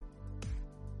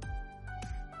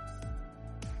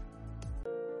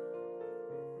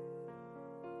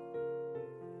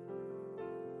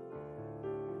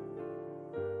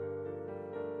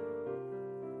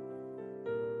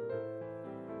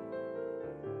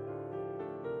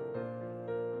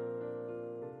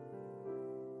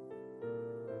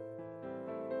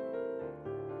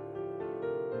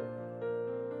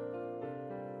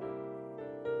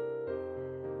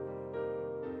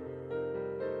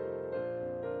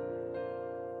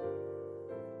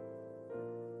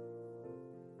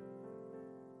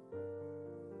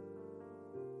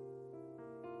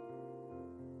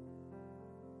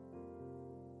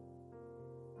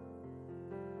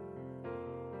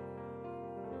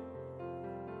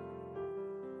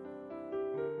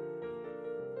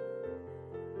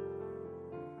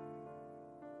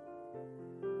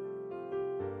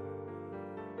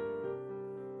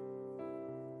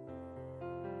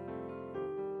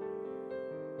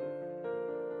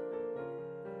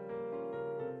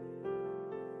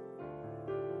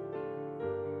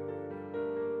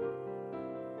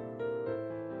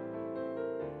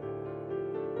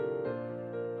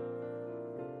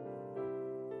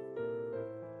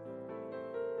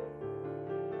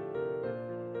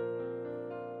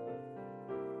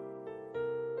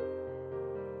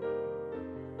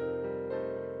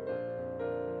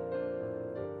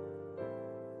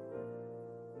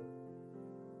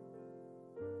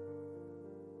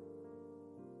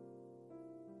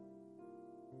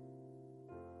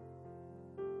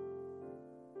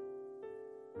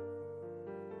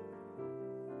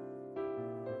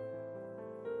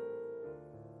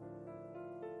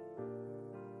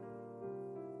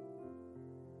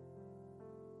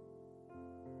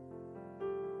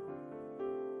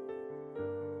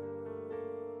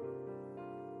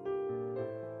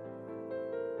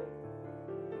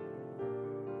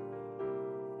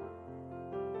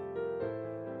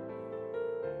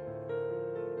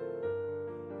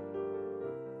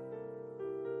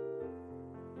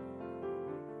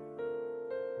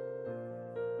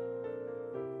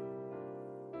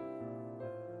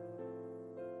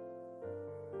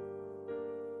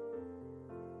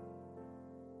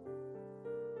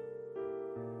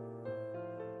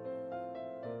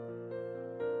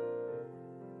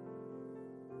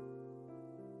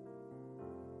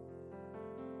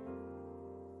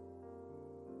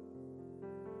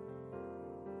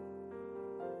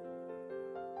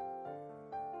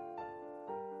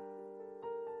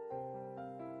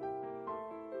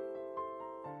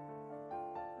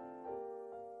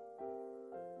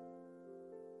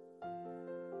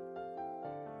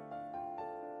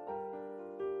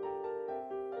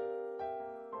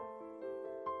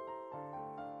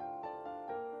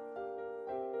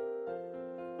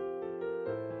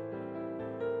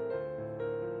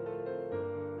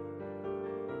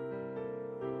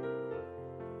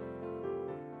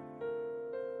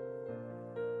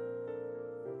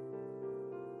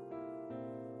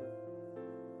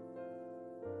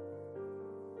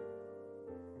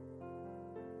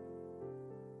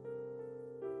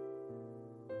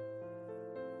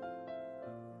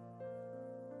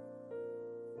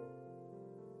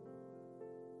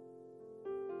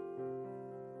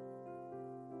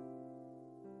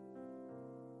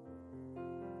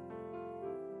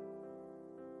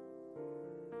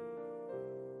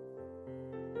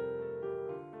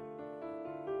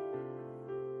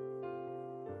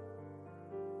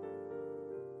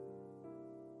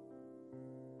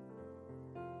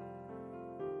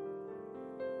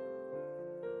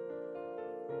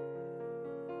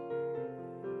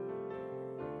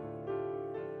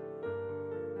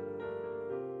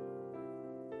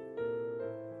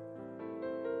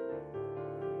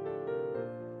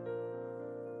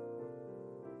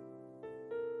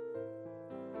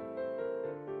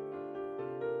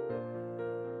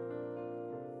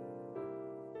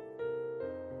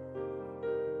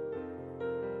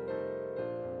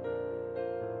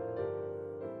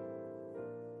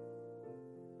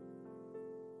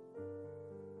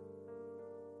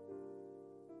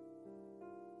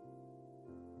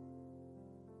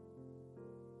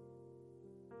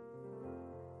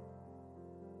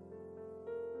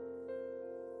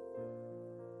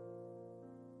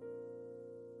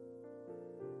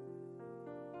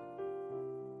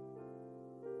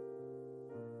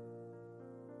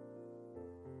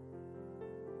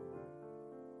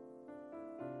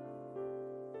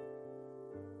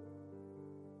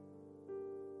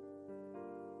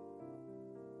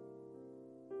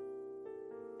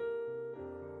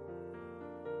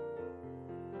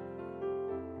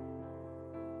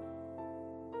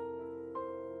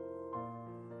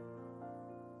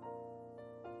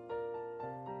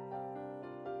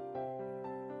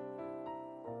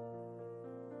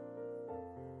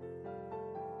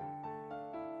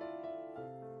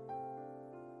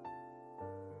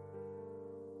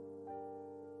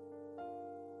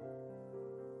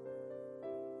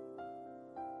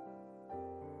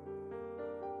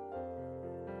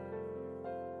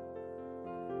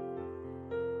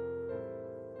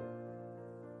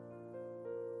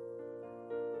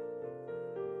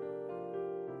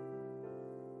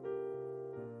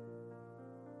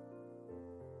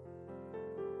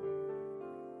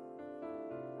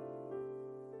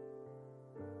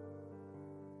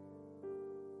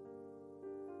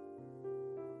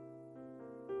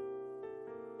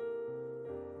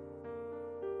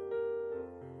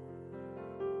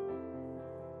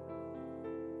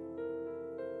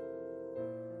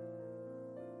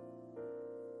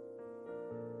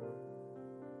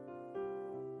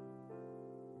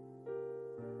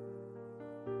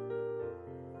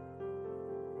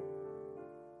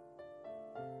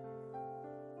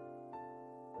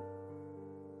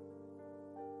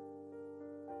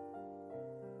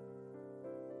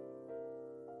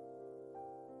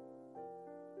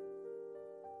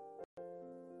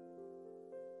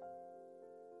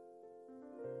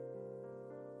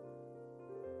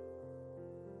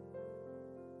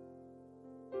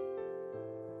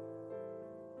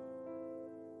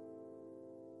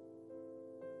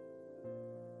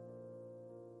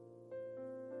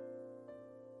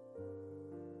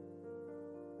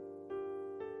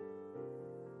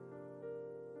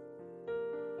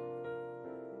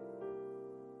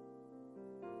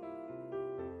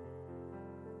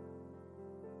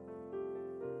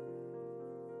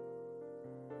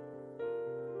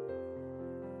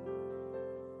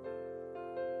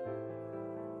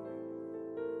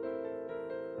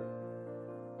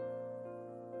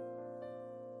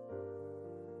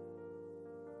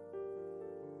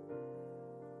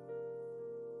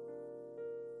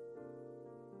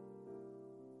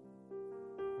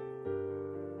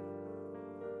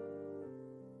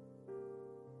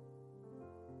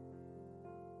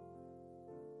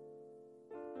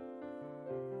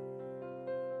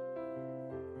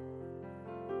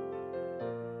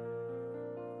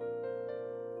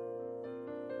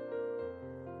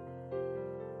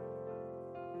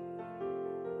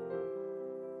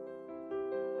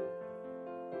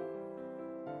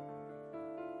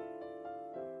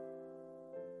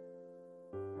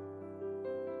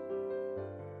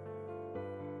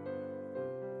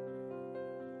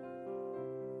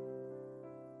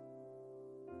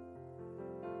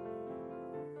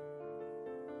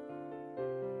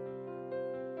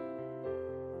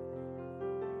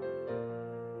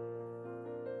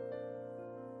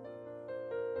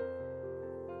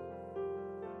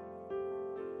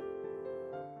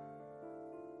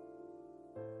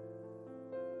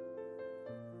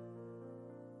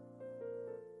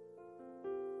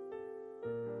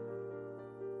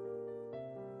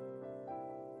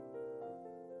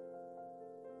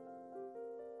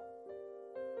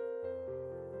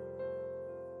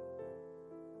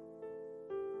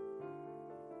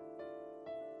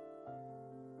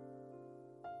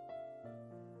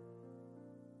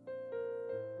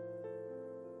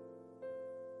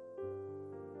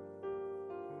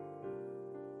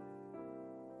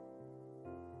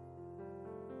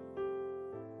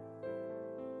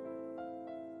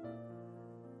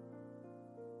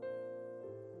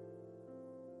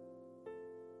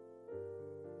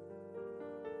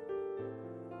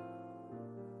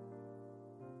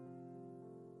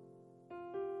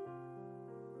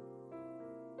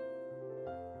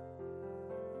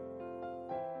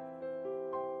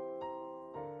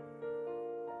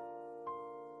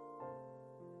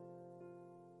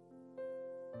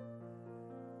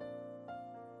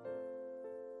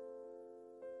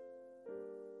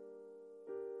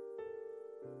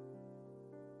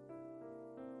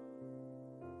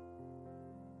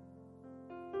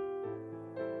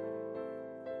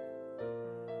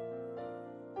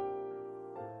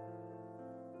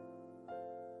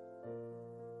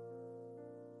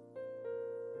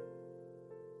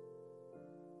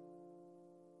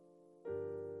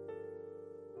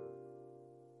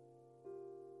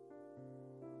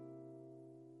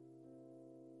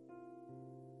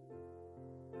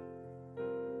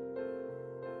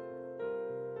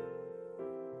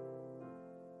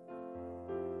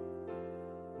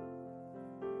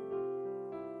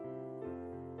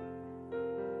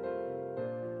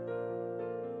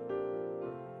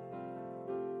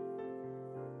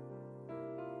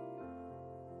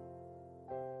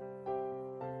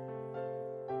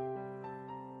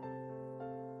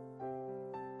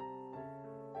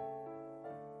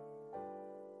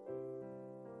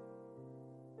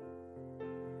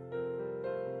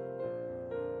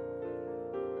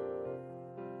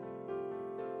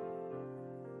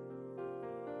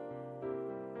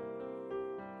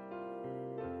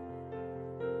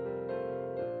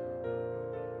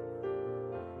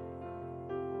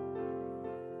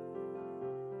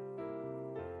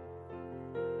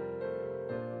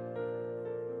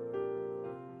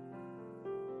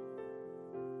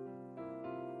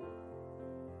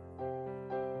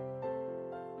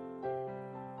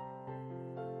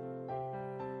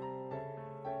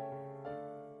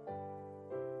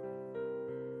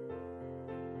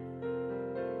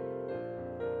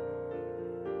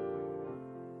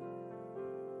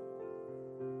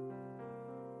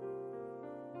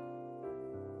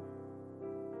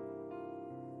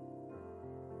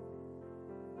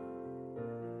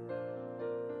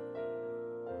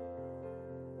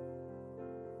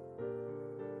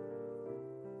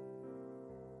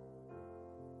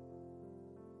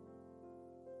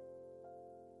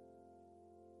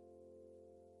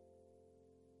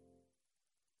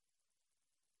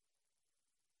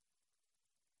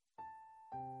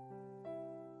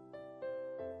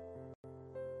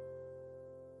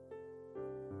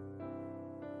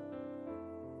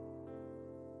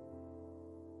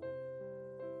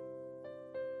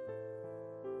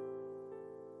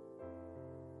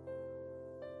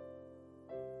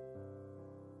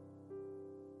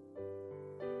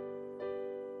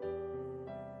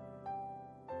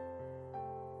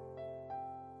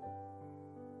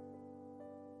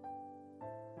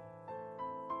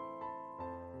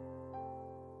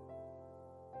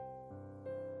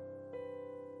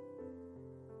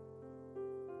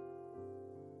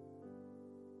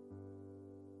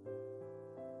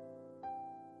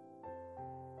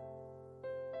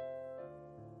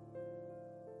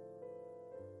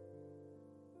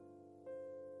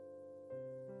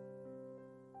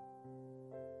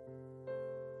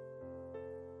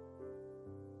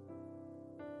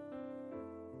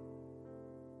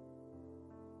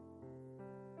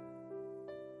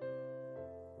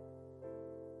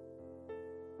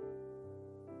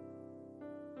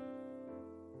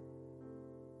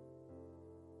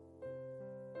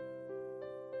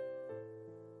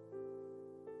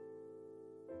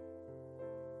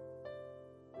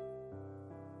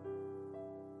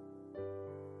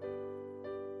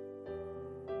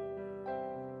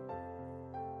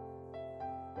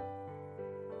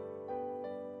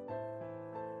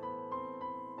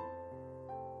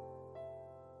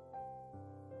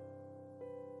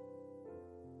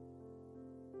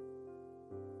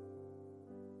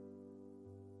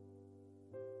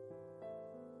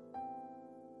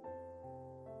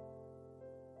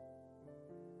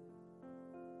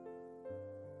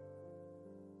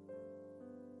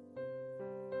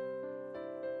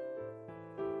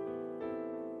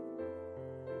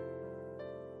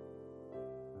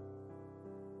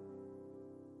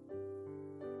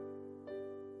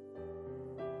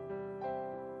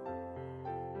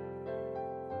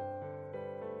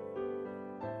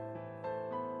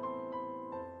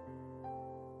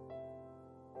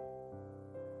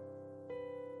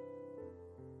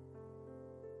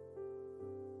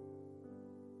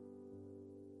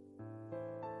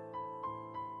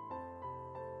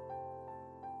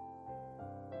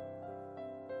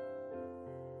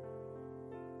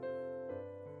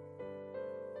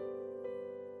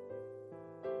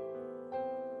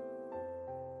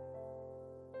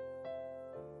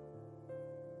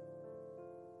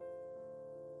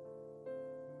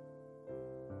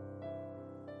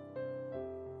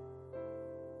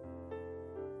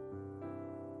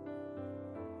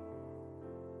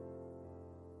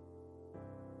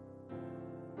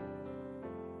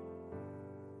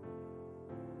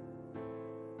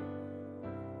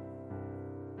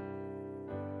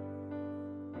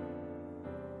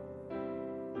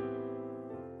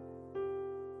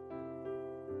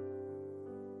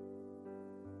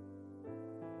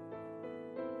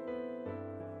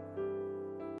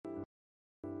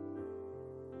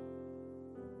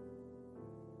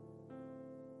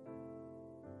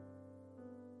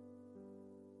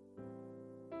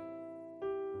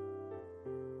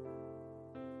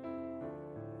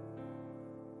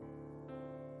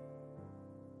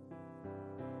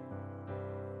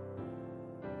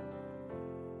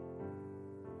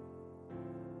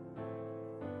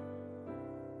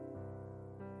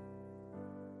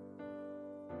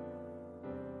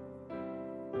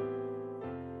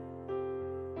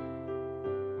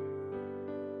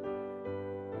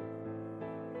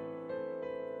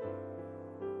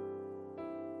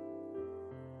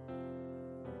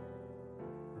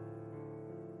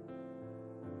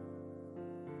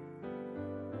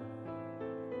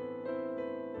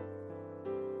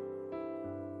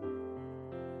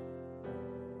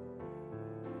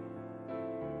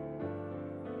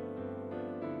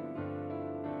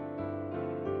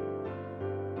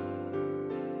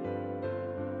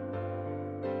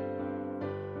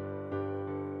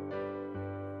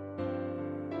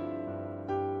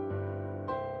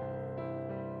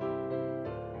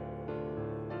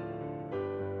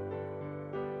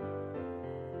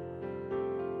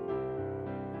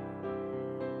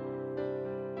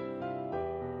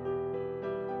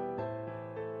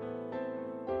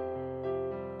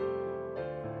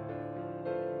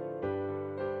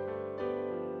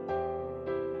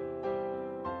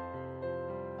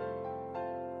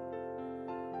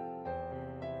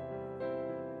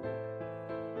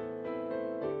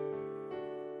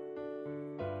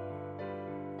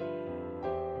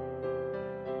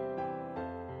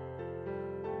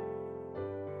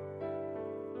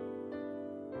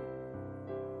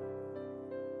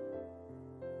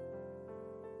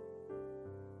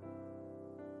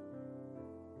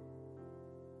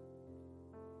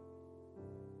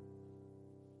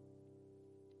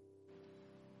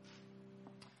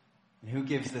who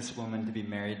gives this woman to be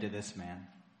married to this man?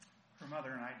 Her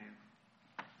mother and I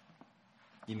do.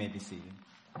 You may be seated.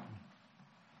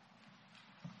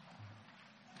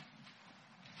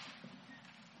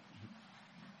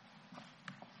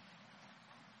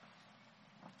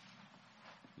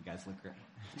 You guys look great.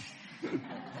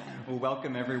 Well,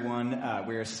 welcome everyone.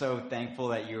 We are so thankful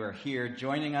that you are here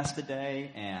joining us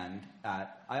today. And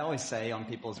I always say on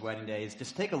people's wedding days,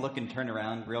 just take a look and turn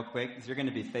around real quick, because you're going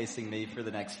to be facing me for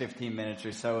the next 15 minutes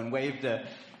or so, and wave to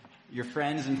your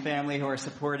friends and family who are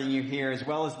supporting you here, as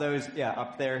well as those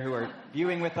up there who are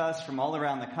viewing with us from all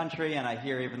around the country, and I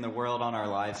hear even the world on our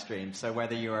live stream. So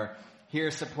whether you are here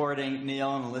supporting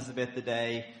Neil and Elizabeth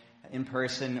today in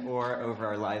person or over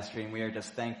our live stream, we are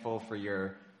just thankful for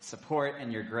your support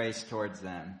and your grace towards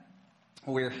them.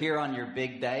 We're here on your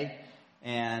big day,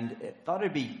 and I thought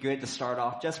it'd be good to start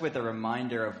off just with a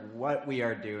reminder of what we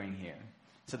are doing here.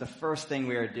 So the first thing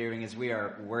we are doing is we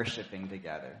are worshiping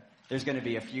together. There's going to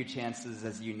be a few chances,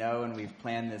 as you know, and we've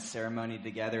planned this ceremony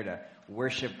together to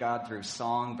worship God through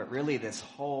song, but really this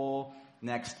whole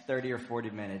next 30 or 40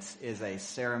 minutes is a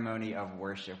ceremony of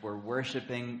worship. We're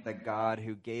worshiping the God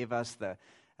who gave us the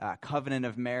covenant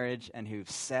of marriage and who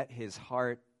set his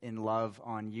heart in love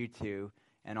on you two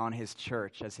and on his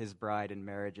church as his bride in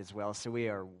marriage as well. So we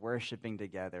are worshiping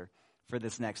together for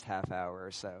this next half hour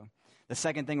or so. The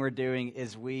second thing we're doing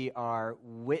is we are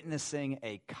witnessing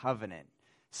a covenant.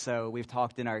 So we've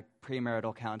talked in our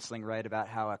premarital counseling, right, about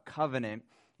how a covenant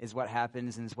is what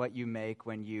happens and is what you make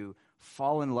when you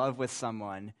fall in love with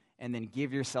someone and then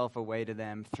give yourself away to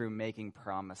them through making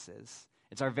promises.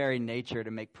 It's our very nature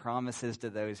to make promises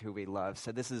to those who we love.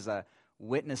 So this is a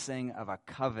witnessing of a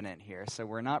covenant here. So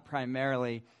we're not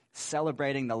primarily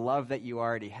celebrating the love that you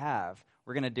already have.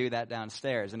 We're going to do that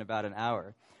downstairs in about an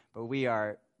hour. But we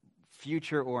are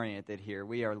future-oriented here.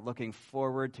 We are looking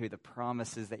forward to the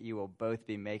promises that you will both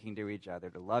be making to each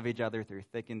other, to love each other through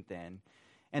thick and thin.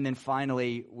 And then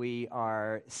finally, we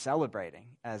are celebrating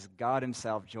as God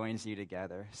himself joins you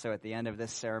together. So at the end of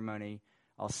this ceremony,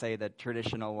 I'll say the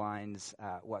traditional lines,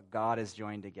 what God has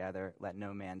joined together, let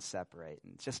no man separate.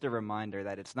 And it's just a reminder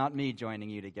that it's not me joining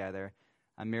you together.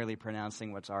 I'm merely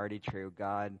pronouncing what's already true.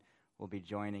 God will be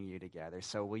joining you together.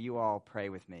 So will you all pray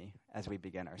with me as we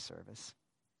begin our service?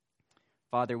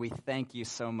 Father, we thank you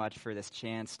so much for this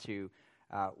chance to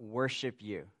worship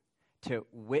you, to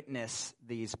witness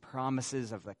these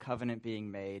promises of the covenant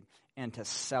being made, and to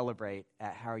celebrate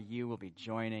at how you will be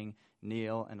joining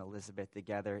Neil and Elizabeth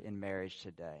together in marriage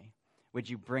today. Would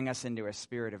you bring us into a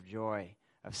spirit of joy,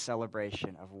 of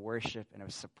celebration, of worship, and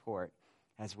of support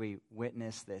as we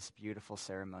witness this beautiful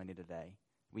ceremony today?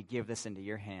 We give this into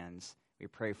your hands. We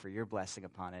pray for your blessing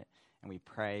upon it, and we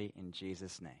pray in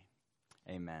Jesus' name.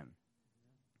 Amen.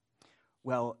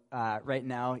 Well, right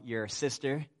now, your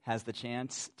sister has the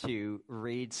chance to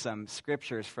read some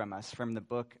scriptures from us from the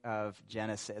book of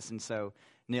Genesis. And so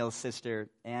Neil's sister,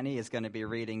 Annie, is going to be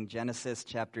reading Genesis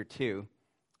chapter 2,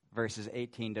 verses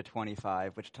 18 to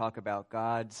 25, which talk about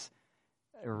God's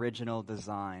original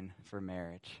design for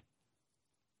marriage.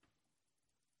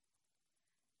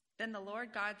 Then the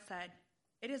Lord God said,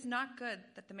 "It is not good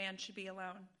that the man should be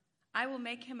alone. I will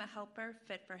make him a helper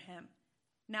fit for him."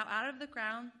 Now out of the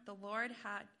ground the Lord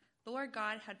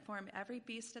God had formed every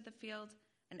beast of the field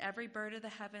and every bird of the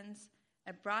heavens,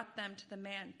 and brought them to the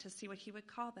man to see what he would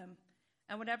call them.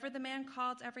 And whatever the man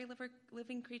called every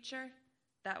living creature,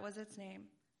 that was its name.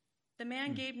 The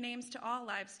man gave names to all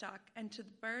livestock, and to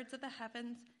the birds of the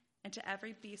heavens, and to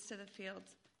every beast of the field.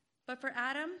 But for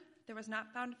Adam there was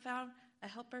not found a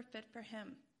helper fit for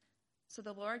him. So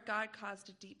the Lord God caused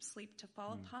a deep sleep to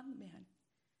fall upon the man.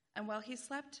 And while he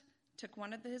slept, took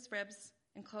one of his ribs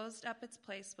and closed up its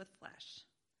place with flesh.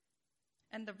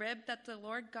 And the rib that the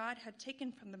Lord God had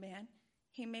taken from the man,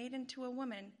 he made into a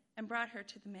woman and brought her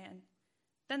to the man.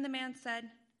 Then the man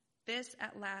said, "This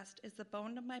at last is the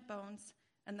bone of my bones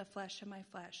and the flesh of my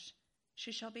flesh.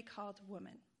 She shall be called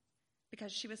woman,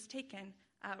 because she was taken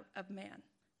out of man.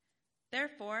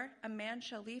 Therefore a man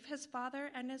shall leave his father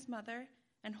and his mother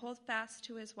and hold fast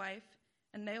to his wife,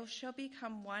 and they shall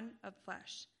become one of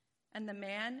flesh. And the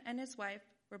man and his wife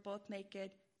were both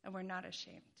naked and were not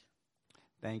ashamed."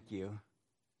 Thank you.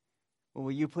 Well,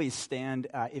 will you please stand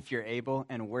if you're able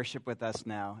and worship with us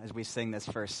now as we sing this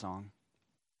first song.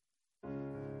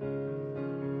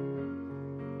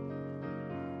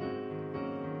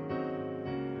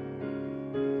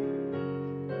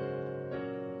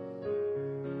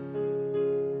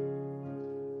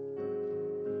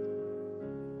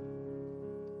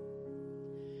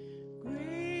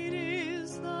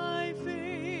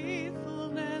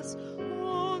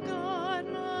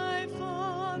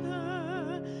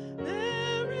 There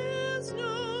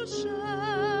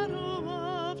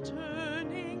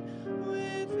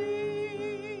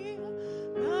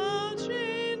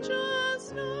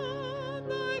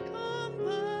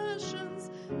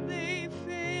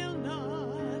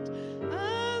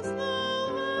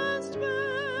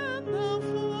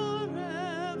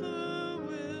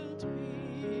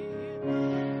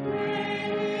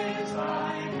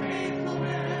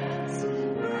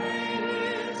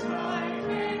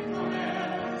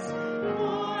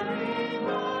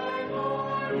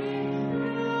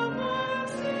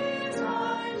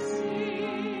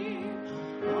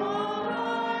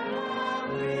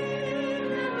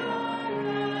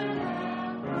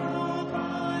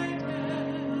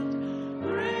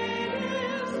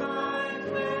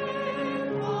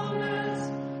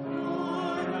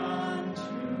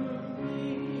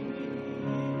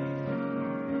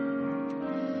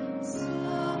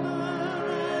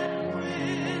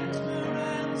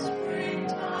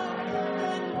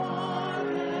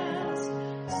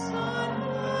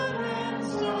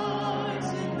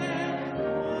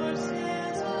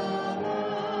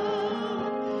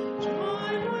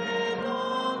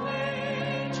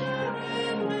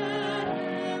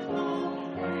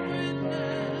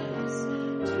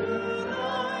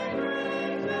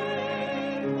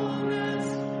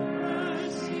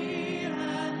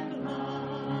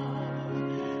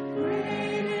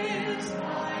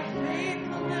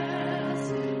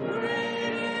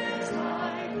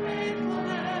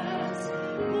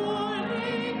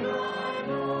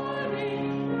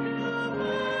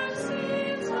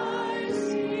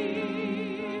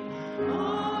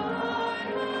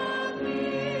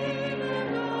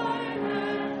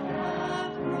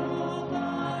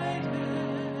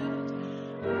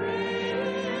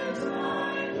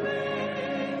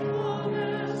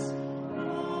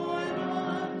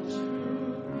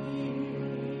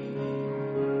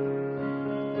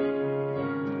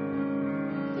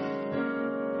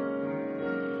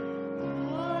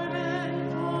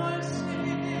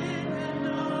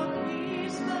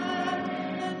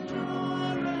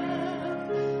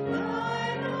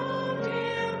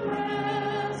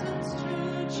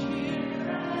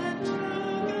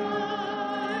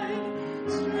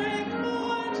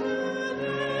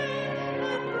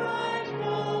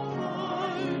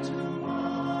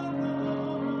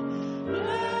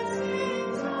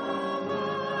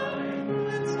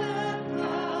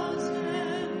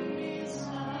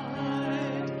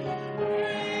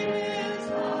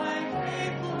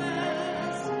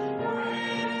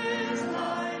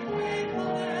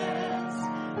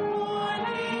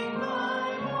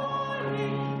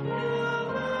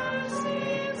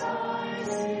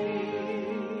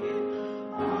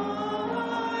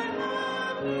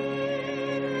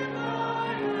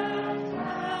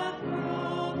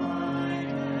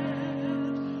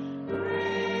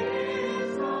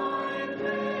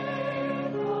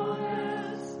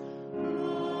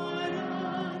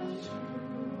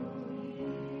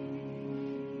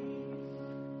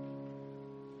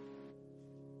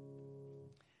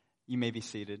You may be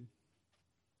seated.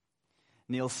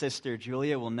 Neil's sister,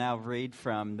 Julia, will now read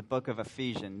from the book of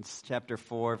Ephesians, chapter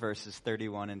 4, verses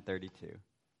 31 and 32.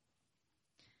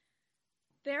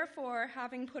 Therefore,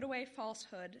 having put away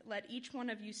falsehood, let each one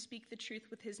of you speak the truth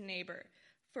with his neighbor,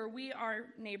 for we are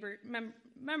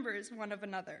members one of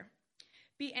another.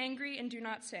 Be angry and do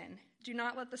not sin. Do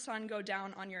not let the sun go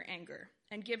down on your anger,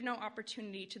 and give no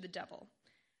opportunity to the devil.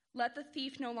 Let the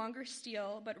thief no longer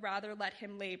steal, but rather let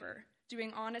him labor,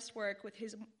 doing honest work with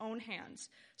his own hands,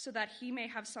 so that he may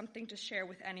have something to share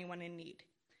with anyone in need.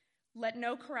 Let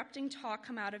no corrupting talk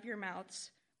come out of your mouths,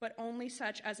 but only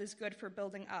such as is good for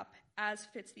building up, as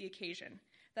fits the occasion,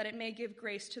 that it may give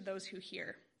grace to those who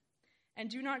hear. And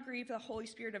do not grieve the Holy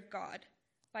Spirit of God,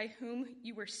 by whom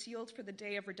you were sealed for the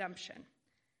day of redemption.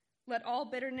 Let all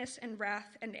bitterness and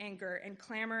wrath and anger and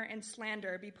clamor and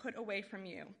slander be put away from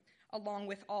you, along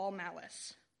with all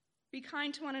malice. Be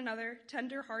kind to one another,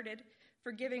 tender-hearted,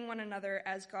 forgiving one another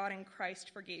as God in Christ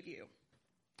forgave you.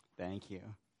 Thank you.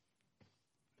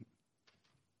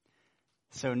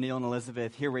 So Neil and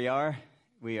Elizabeth, here we are.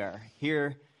 We are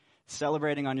here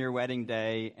celebrating on your wedding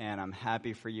day, and I'm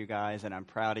happy for you guys, and I'm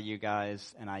proud of you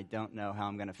guys, and I don't know how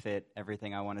I'm going to fit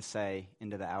everything I want to say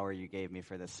into the hour you gave me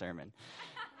for this sermon.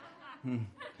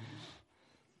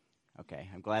 Okay,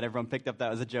 I'm glad everyone picked up that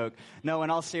was a joke. No,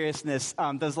 in all seriousness,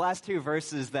 those last two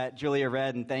verses that Julia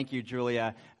read, and thank you,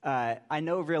 Julia, I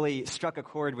know really struck a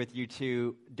chord with you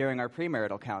two during our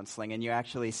premarital counseling, and you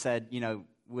actually said,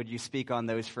 would you speak on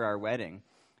those for our wedding?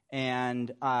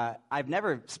 And I've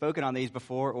never spoken on these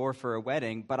before or for a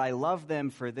wedding, but I love them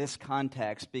for this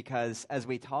context because as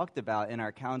we talked about in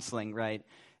our counseling, right,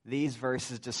 these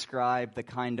verses describe the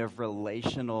kind of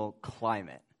relational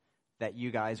climate that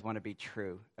you guys want to be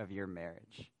true of your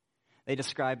marriage. They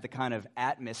describe the kind of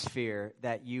atmosphere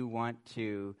that you want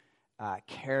to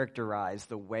characterize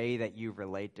the way that you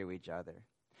relate to each other.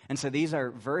 And so these are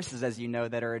verses, as you know,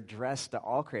 that are addressed to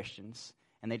all Christians,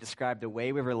 and they describe the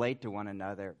way we relate to one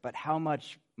another, but how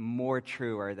much more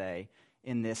true are they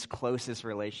in this closest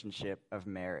relationship of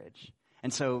marriage?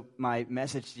 And so my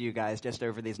message to you guys just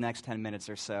over these next 10 minutes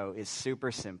or so is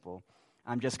super simple.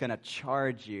 I'm just going to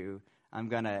charge you. I'm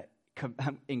going to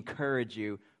encourage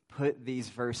you, put these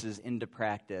verses into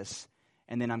practice,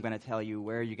 and then I'm going to tell you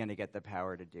where you're going to get the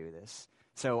power to do this.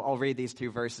 So I'll read these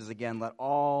two verses again. Let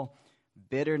all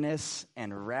bitterness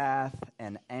and wrath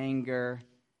and anger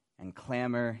and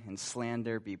clamor and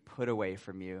slander be put away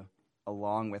from you,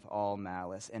 along with all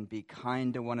malice, and be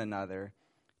kind to one another,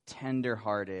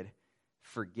 tender-hearted,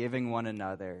 forgiving one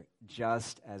another,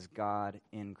 just as God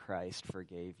in Christ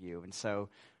forgave you. And so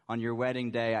on your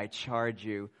wedding day, I charge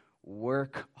you,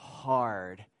 work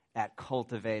hard at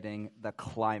cultivating the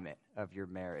climate of your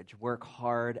marriage. Work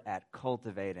hard at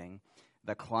cultivating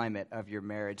the climate of your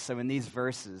marriage. So in these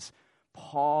verses,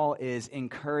 Paul is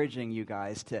encouraging you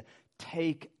guys to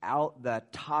take out the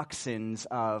toxins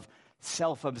of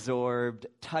self-absorbed,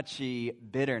 touchy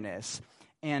bitterness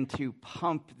and to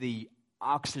pump the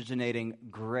oxygenating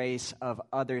grace of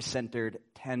other-centered,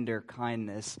 tender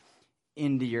kindness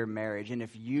into your marriage. And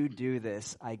if you do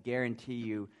this, I guarantee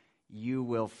you, you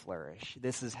will flourish.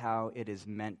 This is how it is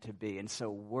meant to be. And so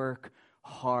work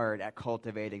hard at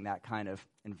cultivating that kind of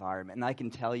environment. And I can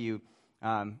tell you,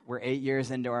 we're 8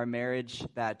 years into our marriage.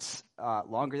 That's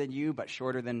longer than you, but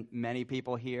shorter than many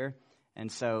people here.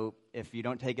 And so if you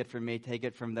don't take it from me, take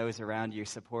it from those around you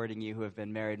supporting you who have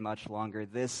been married much longer.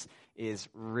 This is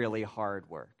really hard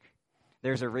work.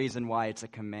 There's a reason why it's a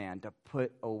command to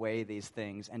put away these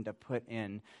things and to put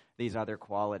in these other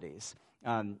qualities.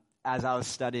 As I was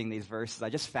studying these verses,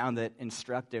 I just found it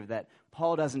instructive that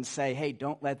Paul doesn't say, hey,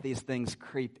 don't let these things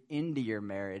creep into your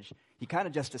marriage. He kind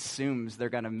of just assumes they're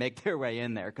going to make their way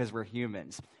in there because we're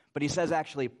humans. But he says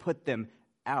actually put them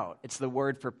out. It's the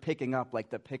word for picking up, like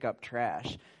to pick up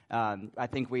trash. I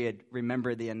think we had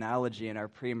remembered the analogy in our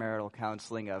premarital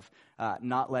counseling of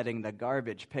not letting the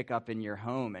garbage pick up in your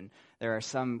home. And there are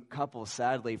some couples,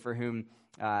 sadly, for whom,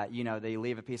 they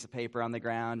leave a piece of paper on the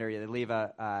ground or they leave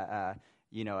a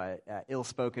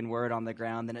ill-spoken word on the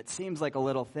ground, then it seems like a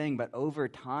little thing, but over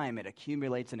time it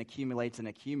accumulates and accumulates and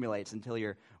accumulates until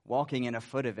you're walking in a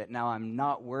foot of it. Now, I'm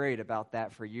not worried about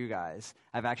that for you guys.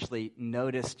 I've actually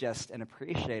noticed just and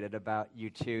appreciated about you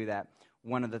two that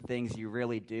one of the things you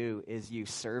really do is you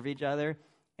serve each other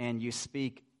and you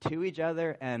speak to each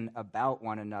other and about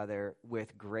one another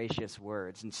with gracious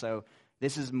words. And so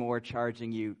this is more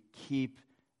charging you, keep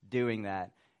doing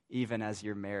that even as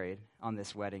you're married on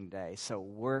this wedding day. So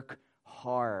work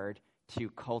hard to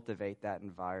cultivate that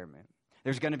environment.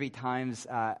 There's going to be times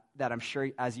that I'm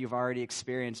sure, as you've already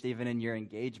experienced, even in your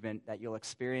engagement, that you'll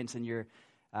experience in your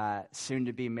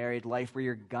soon-to-be married life where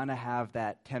you're going to have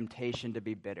that temptation to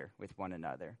be bitter with one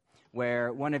another,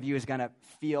 where one of you is going to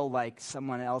feel like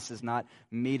someone else is not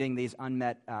meeting these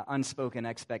unspoken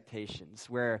expectations,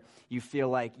 where you feel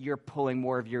like you're pulling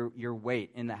more of your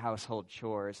weight in the household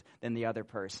chores than the other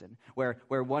person, where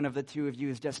one of the two of you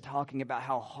is just talking about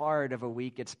how hard of a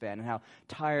week it's been and how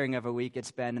tiring of a week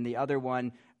it's been, and the other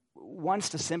one wants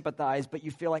to sympathize, but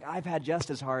you feel like I've had just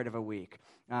as hard of a week.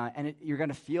 You're going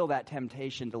to feel that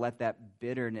temptation to let that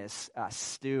bitterness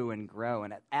stew and grow.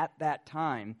 And at that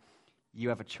time, you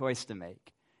have a choice to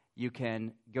make. You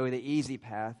can go the easy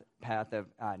path of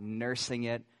nursing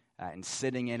it and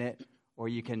sitting in it, or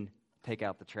you can take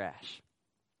out the trash.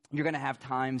 You're going to have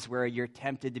times where you're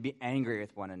tempted to be angry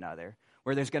with one another,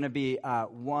 where there's going to be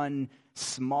one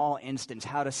small instance,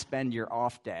 how to spend your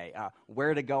off day,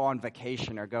 where to go on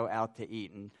vacation or go out to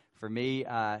eat. And for me,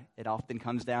 it often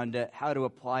comes down to how to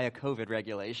apply a COVID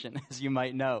regulation, as you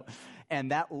might know.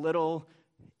 And that little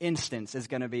instance is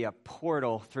going to be a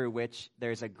portal through which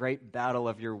there's a great battle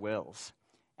of your wills.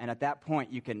 And at that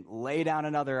point, you can lay down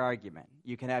another argument.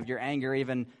 You can have your anger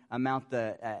even amount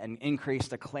and increase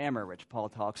the clamor, which Paul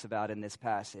talks about in this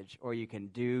passage. Or you can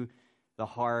do the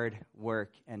hard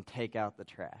work and take out the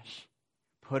trash.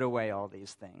 Put away all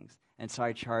these things. And so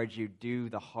I charge you, do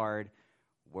the hard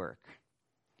work.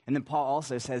 And then Paul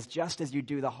also says, just as you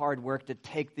do the hard work to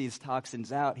take these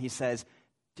toxins out, he says,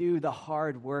 do the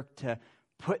hard work to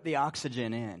put the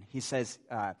oxygen in. He says,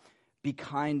 be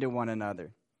kind to one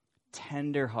another,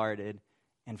 tender-hearted,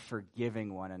 and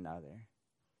forgiving one another.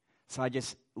 So I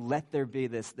just let there be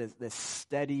this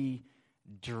steady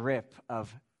drip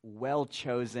of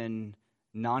well-chosen,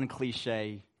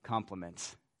 non-cliche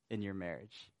compliments in your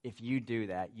marriage. If you do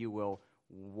that, you will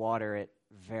water it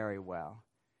very well.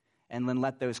 And then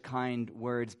let those kind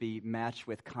words be matched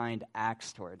with kind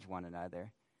acts towards one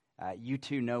another. You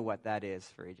two know what that is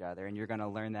for each other, and you're going to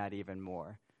learn that even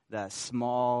more. The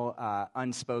small,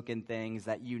 unspoken things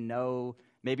that you know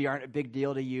maybe aren't a big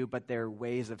deal to you, but they're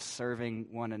ways of serving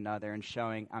one another and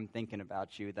showing, I'm thinking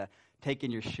about you. The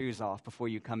taking your shoes off before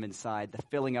you come inside, the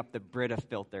filling up the Brita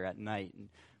filter at night. And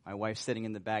my wife's sitting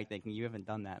in the back thinking, you haven't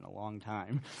done that in a long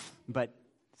time. But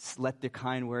let the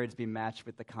kind words be matched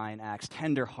with the kind acts.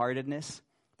 Tender-heartedness,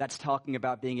 that's talking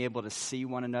about being able to see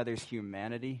one another's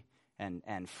humanity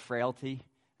and frailty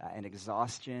and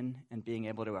exhaustion and being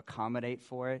able to accommodate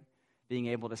for it. Being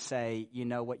able to say, you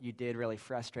know, what you did really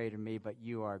frustrated me, but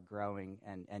you are growing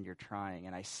and you're trying,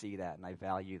 and I see that and I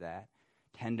value that.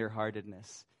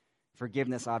 Tender-heartedness.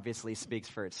 Forgiveness obviously speaks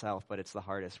for itself, but it's the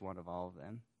hardest one of all of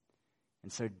them.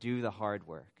 And so do the hard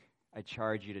work. I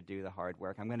charge you to do the hard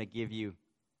work. I'm going to give you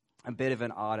a bit of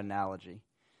an odd analogy.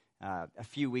 A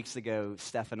few weeks ago,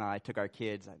 Steph and I took our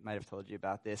kids, I might have told you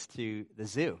about this, to the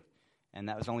zoo. And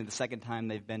that was only the second time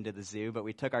they've been to the zoo, but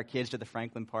we took our kids to the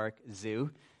Franklin Park Zoo,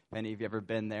 if any of you have ever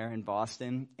been there in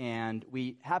Boston. And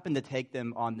we happened to take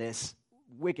them on this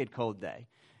wicked cold day.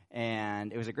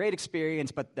 And it was a great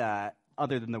experience, but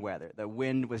other than the weather, the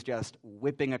wind was just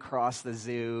whipping across the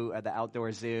zoo, the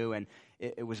outdoor zoo, and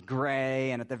it was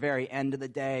gray. And at the very end of the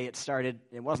day,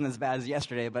 it wasn't as bad as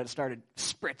yesterday, but it started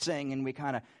spritzing, and we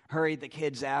kind of hurried the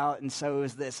kids out. And so it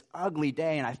was this ugly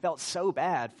day, and I felt so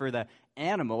bad for the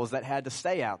animals that had to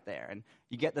stay out there. And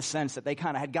you get the sense that they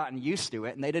kind of had gotten used to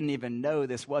it, and they didn't even know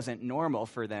this wasn't normal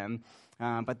for them.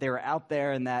 But they were out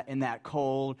there in that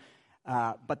cold.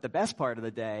 But the best part of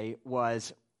the day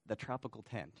was the tropical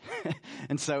tent.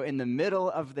 And so in the middle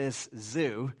of this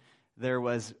zoo, there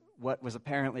was what was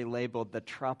apparently labeled the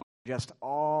tropical, just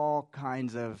all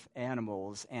kinds of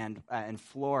animals and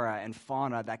flora and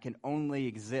fauna that can only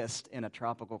exist in a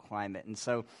tropical climate. And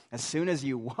so as soon as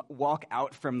you walk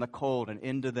out from the cold and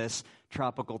into this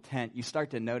tropical tent, you start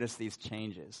to notice these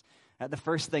changes. The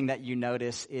first thing that you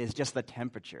notice is just the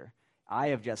temperature. I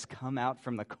have just come out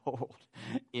from the cold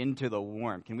into the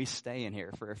warm. Can we stay in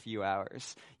here for a few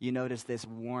hours? You notice this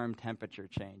warm temperature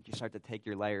change. You start to take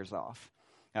your layers off.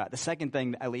 The second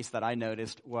thing, at least that I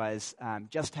noticed, was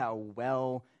just how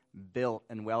well built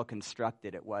and well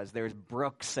constructed it was. There's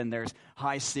brooks and there's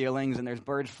high ceilings and there's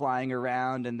birds flying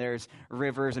around and there's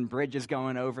rivers and bridges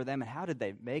going over them. And how did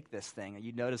they make this thing?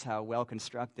 You notice how well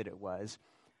constructed it was.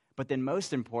 But then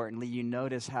most importantly, you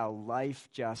notice how life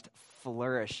just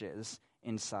flourishes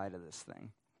inside of this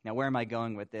thing. Now, where am I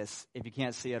going with this? If you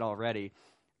can't see it already,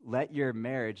 let your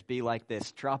marriage be like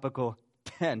this tropical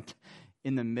tent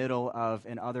in the middle of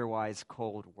an otherwise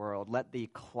cold world. Let the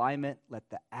climate, let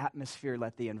the atmosphere,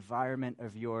 let the environment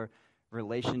of your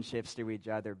relationships to each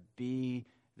other be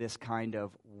this kind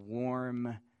of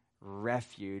warm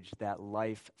refuge that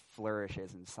life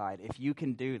flourishes inside. If you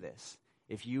can do this,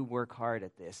 If you work hard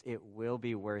at this, it will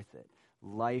be worth it.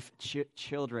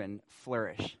 Children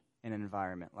flourish in an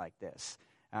environment like this.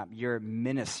 Your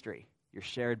ministry, your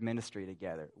shared ministry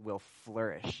together will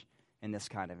flourish in this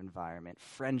kind of environment.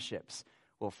 Friendships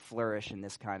will flourish in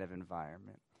this kind of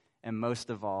environment. And most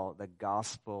of all, the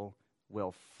gospel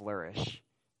will flourish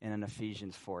in an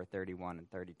Ephesians 4:31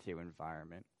 and 32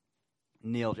 environment.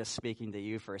 Neil, just speaking to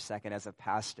you for a second as a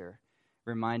pastor,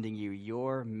 reminding you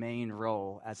your main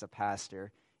role as a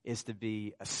pastor is to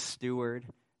be a steward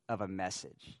of a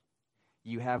message.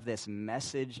 You have this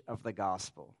message of the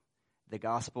gospel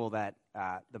that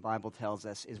the Bible tells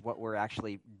us is what we're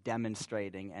actually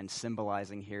demonstrating and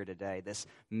symbolizing here today. This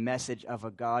message of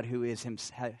a God who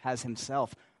has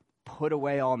himself put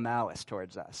away all malice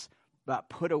towards us, but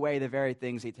put away the very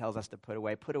things he tells us to put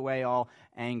away all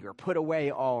anger, put away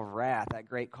all wrath at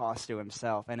great cost to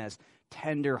himself, and has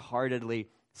tender-heartedly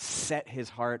set his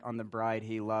heart on the bride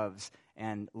he loves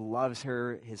and loves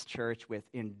her, his church, with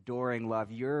enduring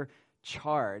love. Your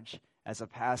charge as a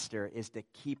pastor is to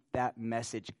keep that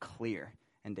message clear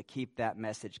and to keep that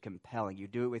message compelling. You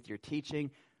do it with your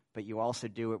teaching, but you also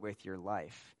do it with your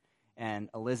life. And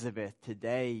Elizabeth,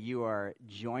 today you are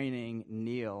joining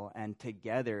Neil, and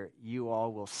together you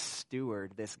all will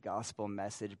steward this gospel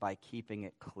message by keeping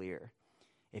it clear.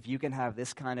 If you can have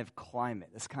this kind of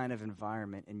climate, this kind of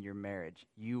environment in your marriage,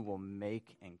 you will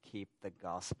make and keep the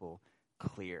gospel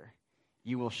clear.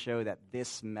 You will show that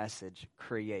this message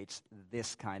creates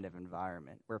this kind of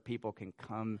environment where people can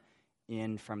come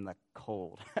in from the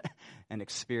cold and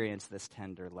experience this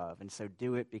tender love. And so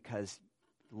do it because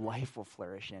life will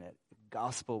flourish in it. The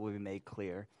gospel will be made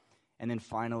clear. And then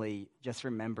finally, just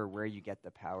remember where you get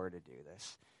the power to do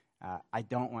this. I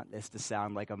don't want this to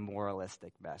sound like a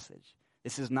moralistic message.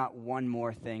 This is not one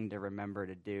more thing to remember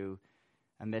to do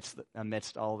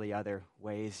amidst all the other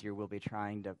ways you will be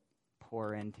trying to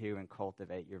pour into and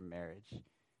cultivate your marriage.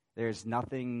 There's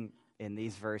nothing in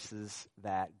these verses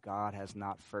that God has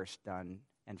not first done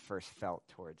and first felt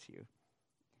towards you.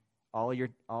 All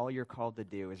you're called to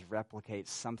do is replicate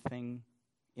something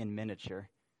in miniature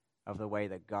of the way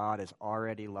that God has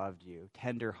already loved you,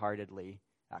 tender-heartedly,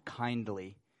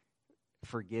 kindly,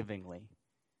 forgivingly.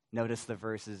 Notice the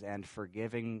verses, and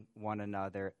forgiving one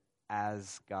another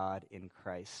as God in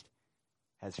Christ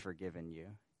has forgiven you.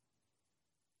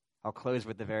 I'll close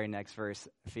with the very next verse,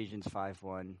 Ephesians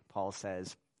 5:1. Paul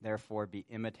says, therefore be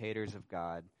imitators of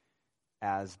God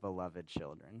as beloved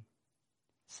children.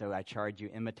 So I charge you,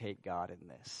 imitate God in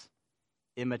this.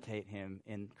 Imitate him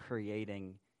in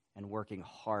creating and working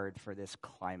hard for this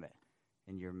climate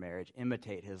in your marriage.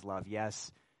 Imitate his love, yes,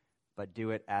 but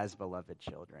do it as beloved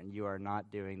children. You are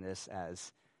not doing this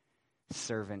as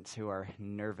servants who are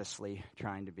nervously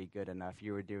trying to be good enough.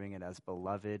 You are doing it as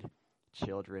beloved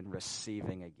children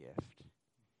receiving a gift.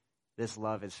 This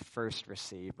love is first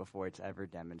received before it's ever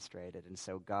demonstrated. And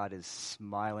so God is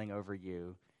smiling over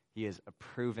you. He is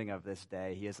approving of this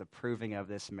day. He is approving of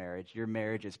this marriage. Your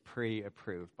marriage is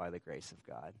pre-approved by the grace of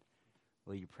God.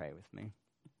 Will you pray with me?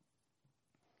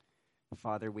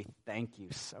 Father, we thank you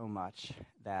so much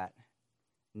that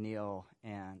Neil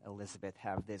and Elizabeth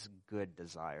have this good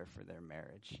desire for their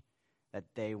marriage, that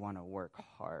they want to work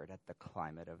hard at the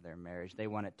climate of their marriage. They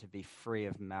want it to be free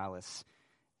of malice,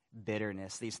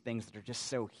 bitterness, these things that are just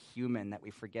so human that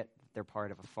we forget they're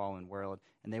part of a fallen world,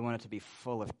 and they want it to be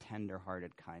full of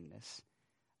tender-hearted kindness.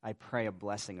 I pray a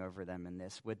blessing over them in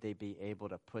this. Would they be able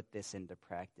to put this into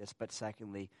practice? But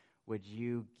secondly, would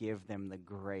you give them the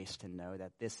grace to know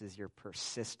that this is your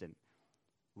persistent,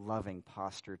 loving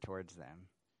posture towards them?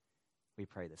 We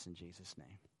pray this in Jesus'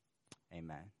 name.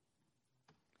 Amen.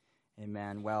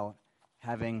 Amen. Well,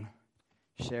 having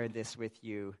shared this with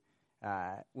you,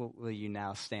 will you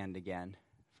now stand again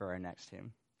for our next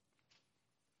hymn?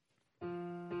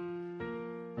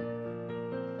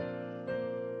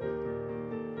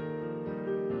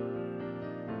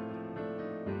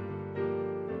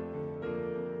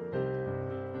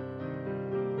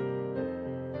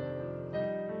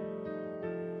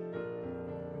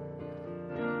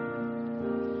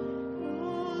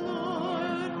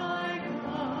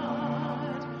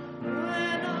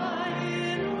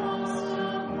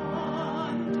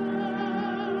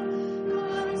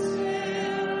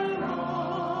 Consider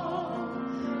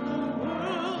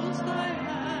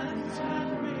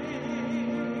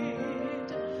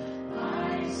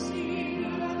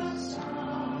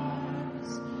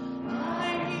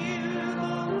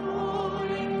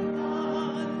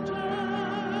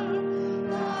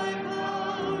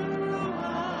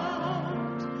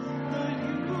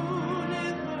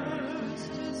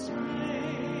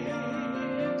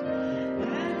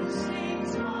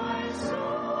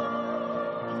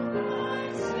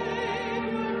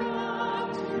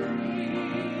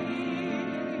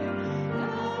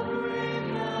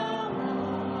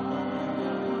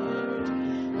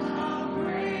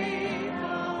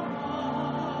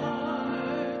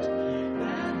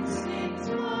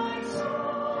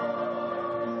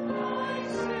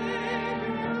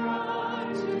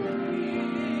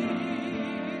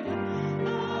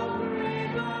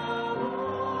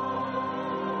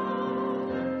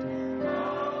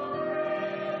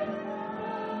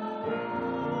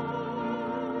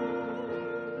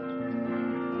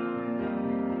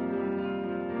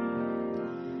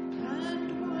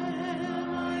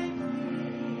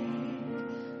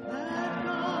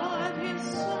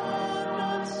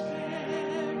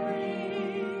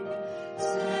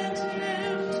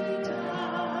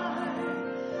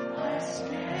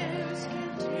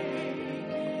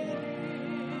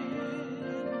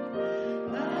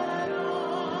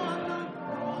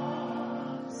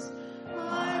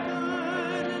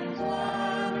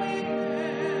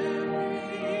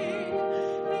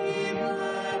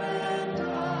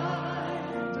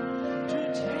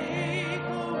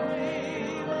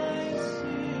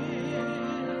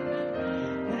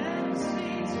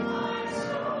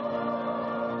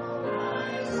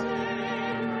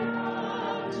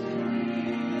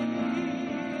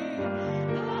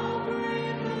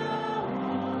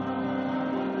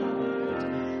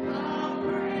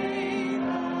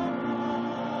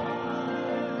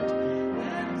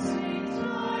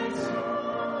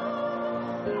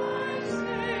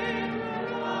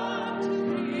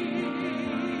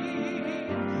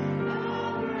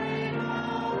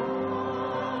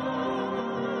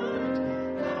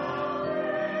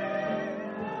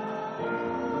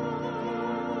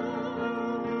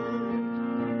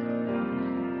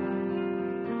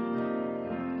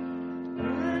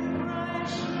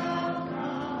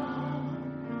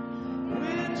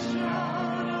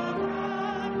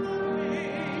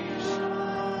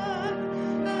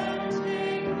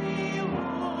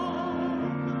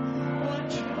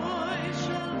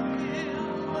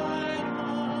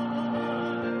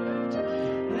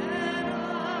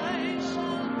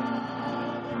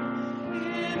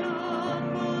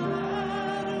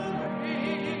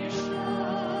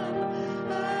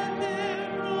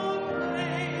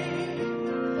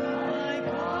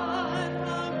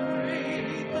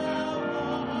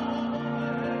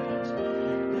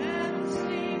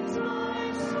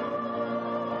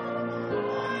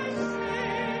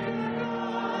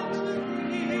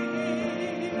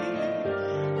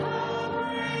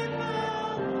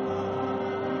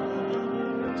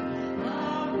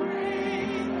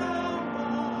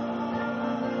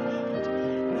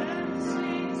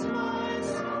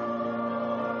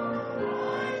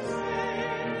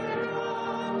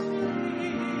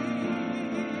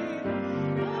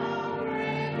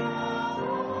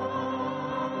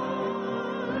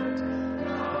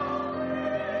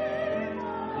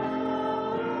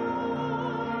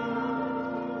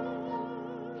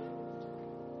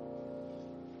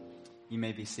You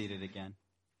may be seated again.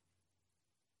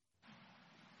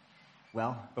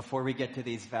 Well, before we get to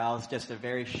these vows, just a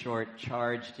very short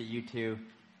charge to you two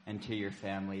and to your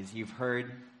families. You've heard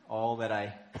all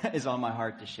that is on my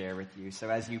heart to share with you. So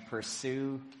as you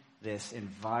pursue this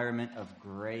environment of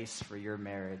grace for your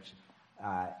marriage,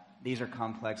 these are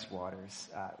complex waters.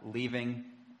 Leaving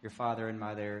your father and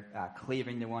mother,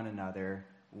 cleaving to one another,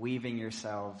 weaving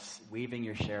yourselves, weaving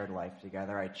your shared life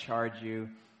together. I charge you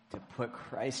to put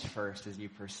Christ first as you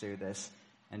pursue this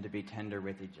and to be tender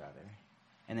with each other.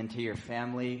 And then to your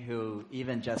family, who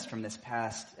even just from this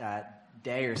past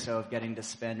day or so of getting to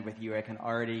spend with you, I can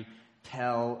already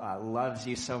tell loves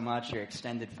you so much, your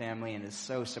extended family, and is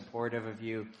so supportive of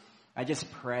you. I just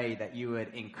pray that you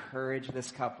would encourage this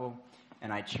couple,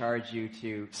 and I charge you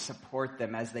to support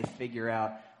them as they figure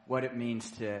out what it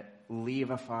means to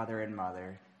leave a father and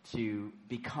mother, to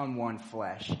become one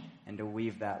flesh, and to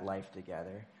weave that life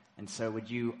together. And so would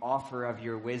you offer of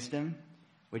your wisdom?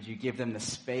 Would you give them the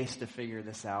space to figure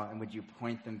this out? And would you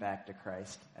point them back to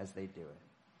Christ as they do it?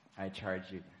 I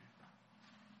charge you.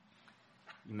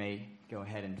 You may go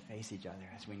ahead and face each other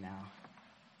as we now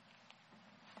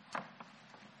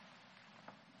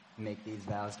make these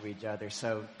vows to each other.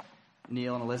 So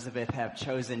Neil and Elizabeth have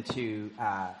chosen to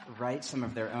write some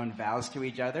of their own vows to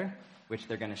each other, which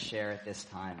they're going to share at this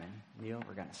time. And Neil,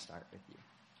 we're going to start with you.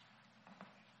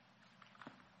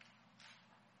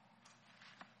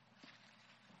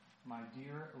 My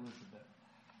dear Elizabeth,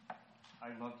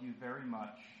 I love you very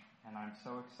much, and I'm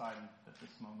so excited that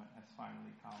this moment has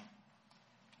finally come.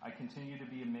 I continue to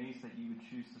be amazed that you would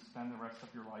choose to spend the rest of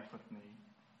your life with me,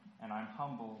 and I'm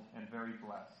humbled and very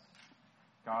blessed.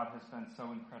 God has been so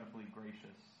incredibly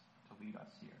gracious to lead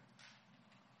us here.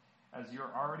 As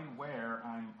you're already aware,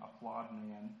 I'm a flawed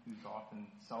man who's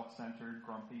often self-centered,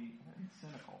 grumpy, and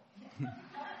cynical.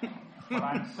 But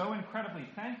I'm so incredibly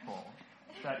thankful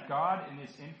that God in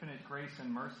his infinite grace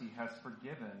and mercy has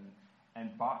forgiven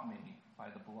and bought me by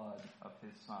the blood of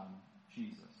his Son,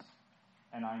 Jesus.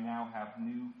 And I now have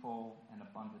new, full, and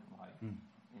abundant life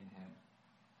in him.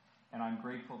 And I'm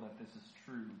grateful that this is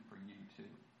true for you too.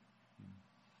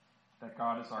 That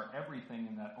God is our everything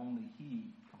and that only he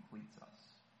completes us.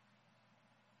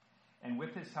 And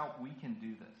with his help, we can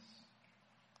do this.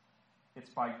 It's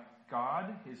by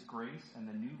God, his grace, and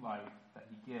the new life that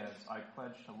he gives, I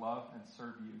pledge to love and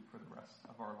serve you for the rest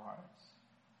of our lives.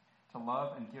 To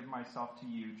love and give myself to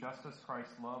you just as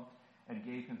Christ loved and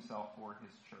gave himself for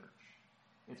his church.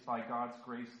 It's by God's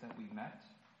grace that we met.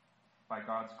 By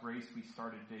God's grace we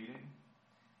started dating.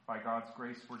 By God's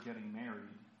grace we're getting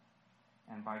married.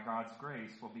 And by God's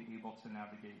grace we'll be able to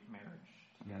navigate marriage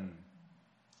together.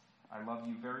 I love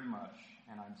you very much,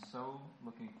 and I'm so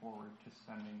looking forward to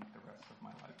spending the rest of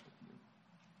my life with you.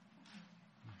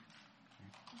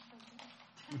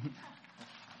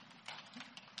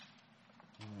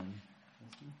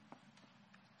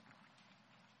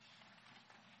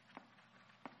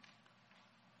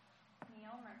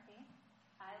 Neil Murphy,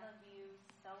 I love you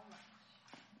so much,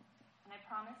 and I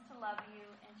promise to love you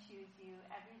and choose you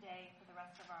every day for the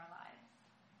rest of our lives.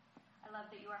 I love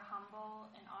that you are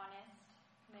humble and honest,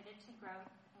 committed to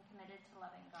growth, and committed to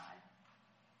loving God.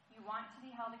 You want to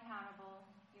be held accountable,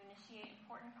 you initiate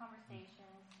important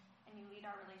conversations, and you lead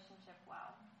our relationship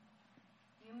well.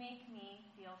 You make me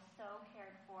feel so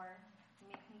cared for.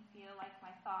 You make me feel like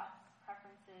my thoughts,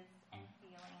 preferences, and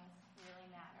feelings really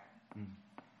matter.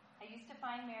 I used to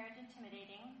find marriage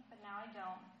intimidating, but now I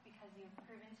don't, because you've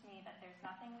proven to me that there's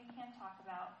nothing we can't talk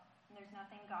about, and there's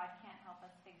nothing God can't help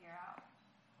us figure out.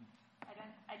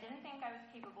 I didn't think I was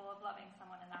capable of loving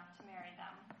someone enough to marry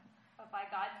them, but by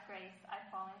God's grace, I've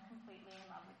fallen completely in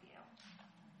love with you.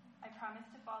 I promise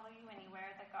to follow you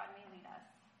anywhere that God may lead us.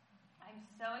 I'm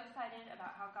so excited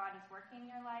about how God is working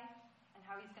in your life and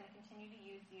how he's going to continue to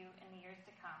use you in the years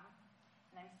to come.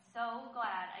 And I'm so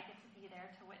glad I get to be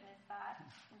there to witness that,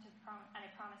 and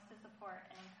I promise to support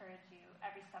and encourage you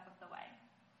every step of the way.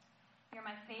 You're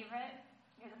my favorite,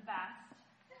 you're the best,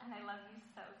 and I love you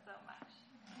so, so much.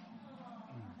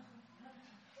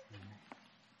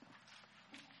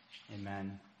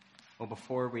 Amen. Well,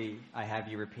 before I have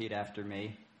you repeat after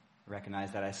me,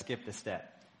 recognize that I skipped a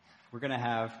step. We're going to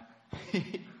have,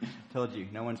 told you,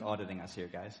 no one's auditing us here,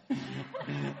 guys.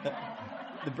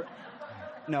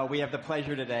 No, we have the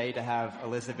pleasure today to have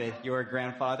Elizabeth, your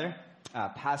grandfather,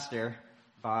 Pastor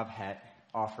Bob Hett,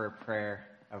 offer a prayer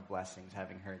of blessings,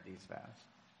 having heard these vows.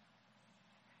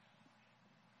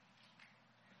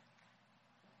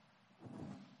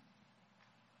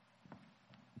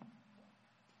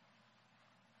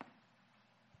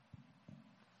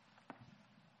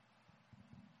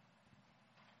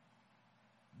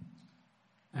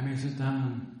 I'm may sit down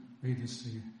and read this to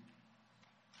you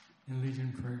and lead you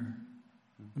in prayer.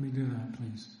 Let me do that,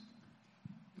 please.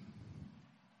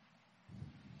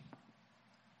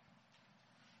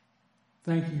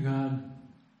 Thank you, God,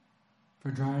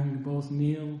 for drawing both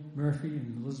Neil Murphy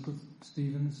and Elizabeth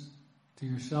Stevens to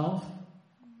yourself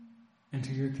and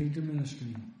to your kingdom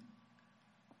ministry.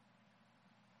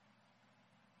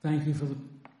 Thank you for the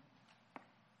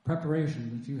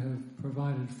preparation that you have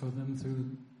provided for them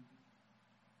through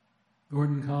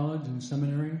Gordon College and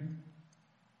Seminary.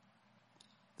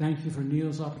 Thank you for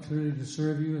Neil's opportunity to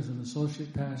serve you as an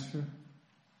associate pastor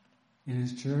in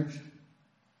his church.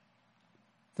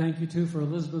 Thank you, too, for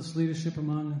Elizabeth's leadership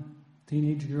among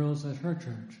teenage girls at her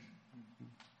church.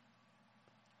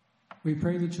 We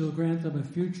pray that you'll grant them a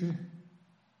future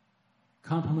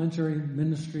complementary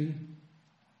ministry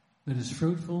that is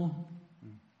fruitful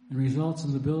and results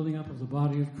in the building up of the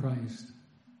body of Christ.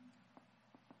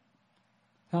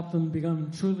 Help them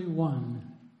become truly one,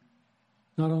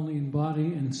 not only in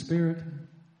body and spirit,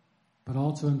 but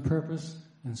also in purpose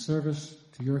and service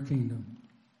to your kingdom.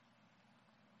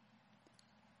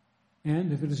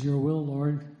 And if it is your will,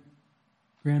 Lord,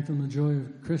 grant them the joy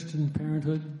of Christian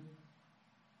parenthood,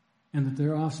 and that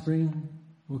their offspring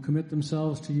will commit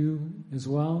themselves to you as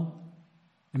well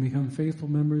and become faithful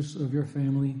members of your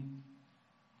family,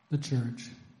 the church.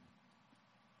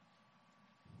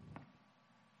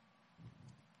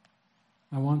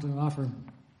 I want to offer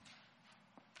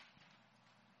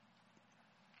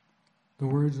the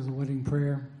words of the wedding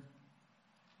prayer.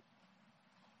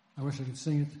 I wish I could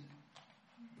sing it,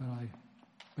 but I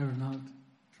better not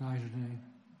try today.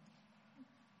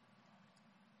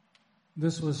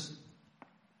 This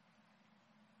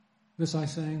I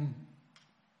sang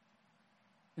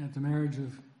at the marriage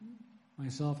of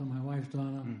myself and my wife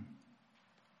Donna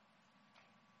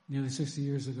nearly 60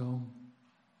 years ago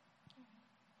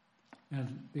at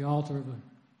the altar of a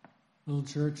little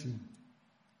church in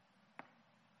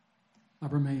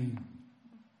Upper Maine.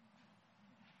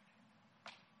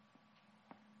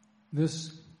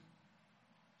 This,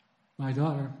 my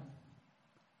daughter,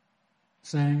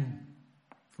 sang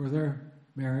for their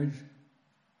marriage,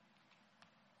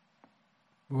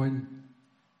 Boyd and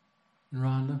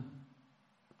Rhonda,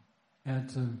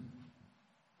 at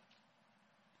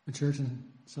a church in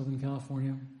Southern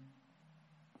California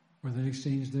where they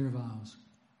exchanged their vows.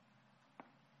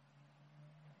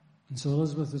 And so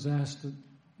Elizabeth has asked that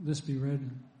this be read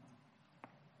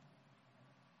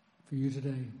for you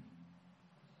today.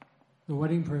 The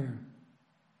wedding prayer.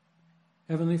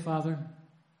 Heavenly Father,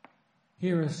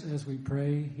 hear us as we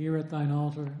pray here at thine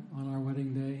altar on our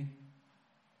wedding day.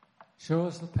 Show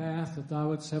us the path that thou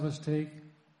wouldst have us take.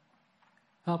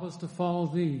 Help us to follow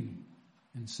thee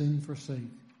and sin forsake.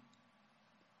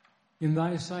 In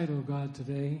thy sight, O God,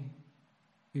 today,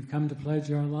 we've come to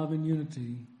pledge our love and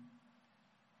unity.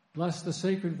 Bless the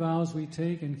sacred vows we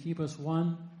take and keep us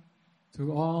one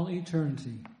through all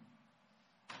eternity.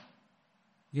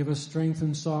 Give us strength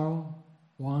in sorrow,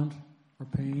 want, or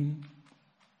pain,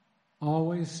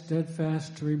 always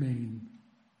steadfast to remain.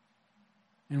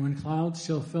 And when clouds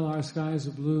shall fill our skies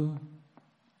of blue,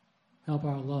 help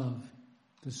our love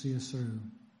to see us through.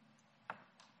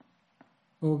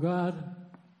 O God,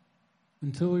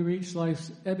 until we reach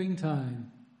life's ebbing tide,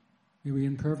 may we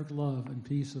in perfect love and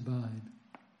peace abide.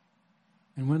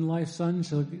 And when life's sun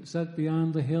shall set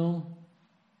beyond the hill,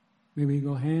 may we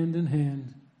go hand in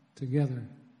hand together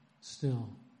still.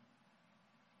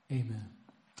 Amen.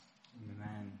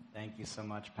 Amen. Thank you so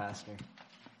much, Pastor.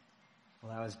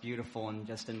 Well, that was beautiful. And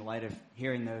just in light of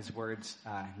hearing those words,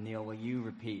 Neil, will you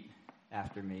repeat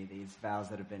after me these vows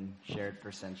that have been shared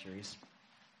for centuries?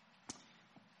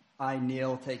 I,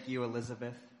 Neil, take you,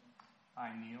 Elizabeth. I,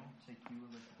 Neil, take you,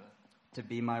 Elizabeth. To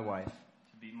be my wife.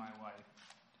 To be my wife.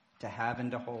 To have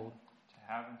and to hold.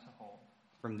 To have and to hold.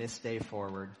 From this day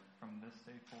forward. From this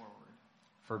day forward.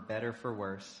 For better, for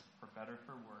worse. For better,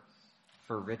 for worse.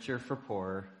 For richer, for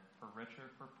poorer. For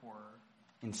richer, for poorer.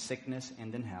 In sickness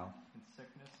and in health. In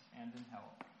sickness and in health.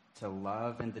 To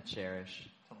love and to cherish.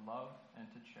 To love and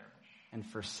to cherish. And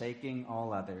forsaking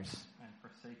all others. And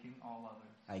forsaking all others.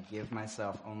 I give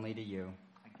myself only to you.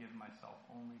 I give myself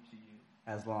only to you.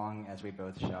 As long as we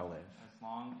both shall live. As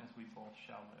long as we both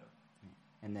shall live.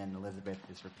 And then Elizabeth,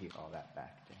 just repeat all that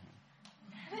back to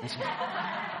him.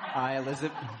 I,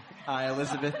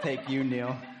 Elizabeth, take you,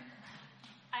 Neil.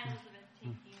 I, Elizabeth, take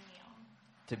you, Neil.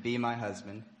 To be my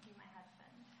husband. To be my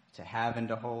husband. To have and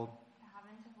to hold. To have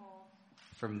and to hold.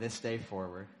 From this day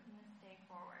forward. From this day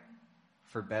forward.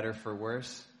 For better, for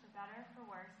worse. For better, for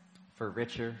worse. For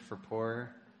richer, for poorer.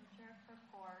 For richer,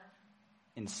 for poorer.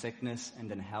 In sickness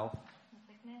and in health. In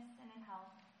sickness and in health.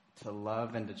 to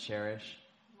love and to cherish,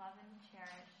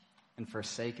 and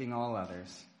forsaking all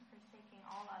others,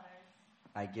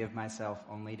 I give myself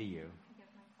only to you,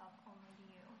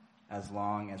 as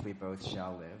long as we both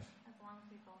shall live.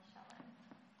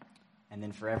 And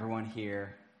then for everyone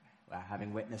here,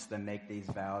 having witnessed them make these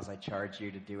vows, I charge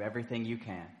you to do everything you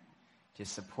can to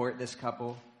support this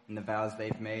couple in the vows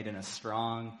they've made in a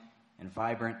strong and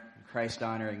vibrant,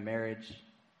 Christ-honoring marriage.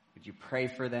 Would you pray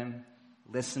for them,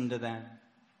 listen to them,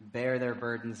 bear their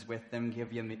burdens with them,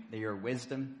 give your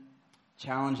wisdom,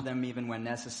 challenge them even when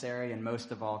necessary, and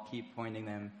most of all, keep pointing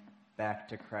them back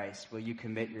to Christ. Will you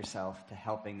commit yourself to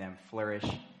helping them flourish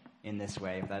in this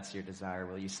way? If that's your desire,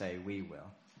 will you say, we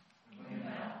will?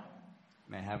 Amen.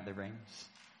 May I have the rings?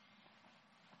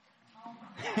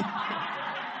 Good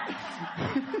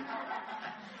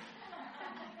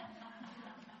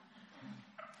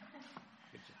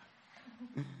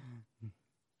job.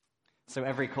 So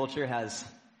every culture has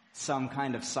some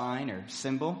kind of sign or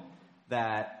symbol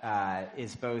that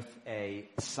is both a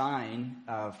sign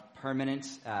of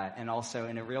permanence and also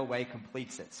in a real way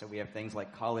completes it. So we have things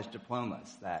like college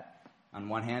diplomas that on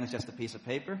one hand is just a piece of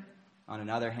paper. On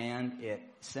another hand, it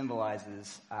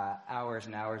symbolizes hours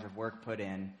and hours of work put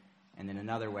in, and in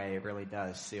another way, it really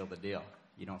does seal the deal.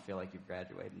 You don't feel like you've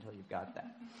graduated until you've got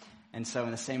that. And so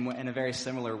in the same way, in a very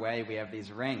similar way, we have these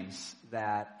rings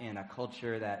that in a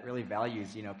culture that really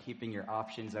values, keeping your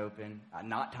options open,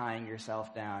 not tying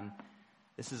yourself down.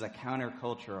 This is a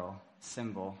countercultural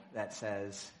symbol that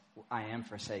says, I am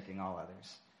forsaking all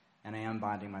others, and I am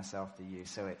binding myself to you.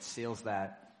 So it seals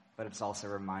that. But it's also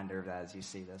a reminder of that as you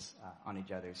see this on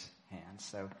each other's hands.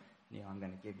 So, Neil, I'm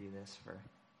going to give you this for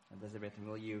Elizabeth, and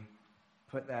will you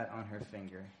put that on her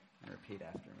finger and repeat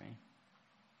after me?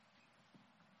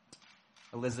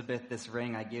 Elizabeth, this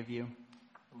ring I give you.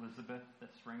 Elizabeth,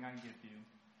 this ring I give you.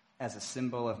 As a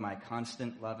symbol of my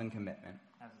constant love and commitment.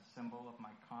 As a symbol of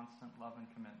my constant love and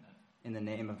commitment. In the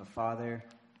name of the Father.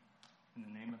 In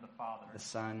the name of the Father. The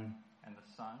Son. And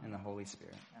the Son. And the Holy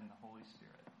Spirit. And the Holy Spirit.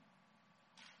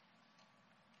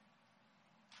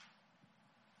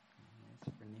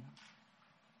 For Neil.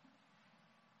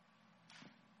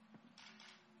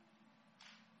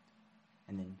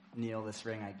 And then, Neil, this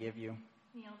ring I give you.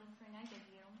 Neil, this ring I give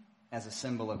you. As a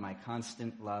symbol of my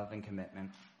constant love and commitment.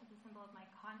 As a symbol of my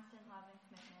constant love and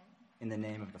commitment. In the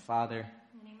name of the Father.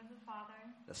 In the name of the Father.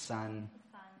 The Son.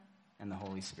 The Son. And the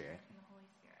Holy Spirit. And the Holy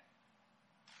Spirit.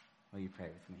 Will you pray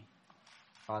with me?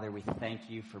 Father, we thank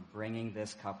you for bringing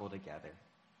this couple together.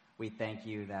 We thank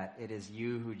you that it is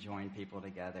you who join people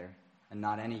together, and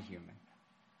not any human.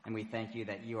 And we thank you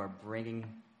that you are bringing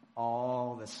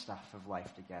all the stuff of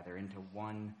life together into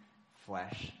one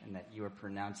flesh, and that you are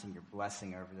pronouncing your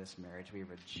blessing over this marriage. We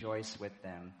rejoice with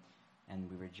them, and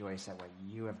we rejoice at what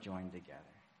you have joined together.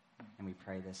 And we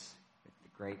pray this with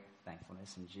great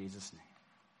thankfulness in Jesus'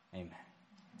 name.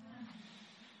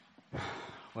 Amen.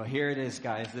 Well, here it is,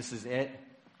 guys. This is it.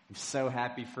 I'm so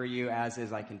happy for you, as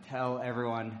is, I can tell,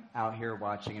 everyone out here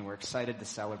watching, and we're excited to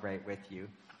celebrate with you.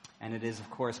 And it is, of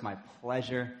course, my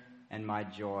pleasure and my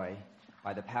joy,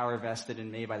 by the power vested in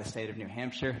me by the state of New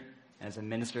Hampshire, and as a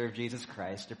minister of Jesus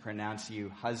Christ, to pronounce you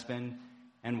husband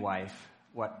and wife.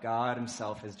 What God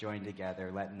himself has joined together,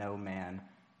 let no man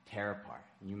tear apart.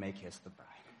 And you may kiss the bride.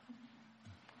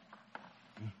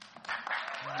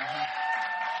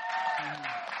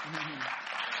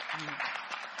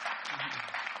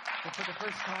 So for the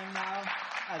first time now,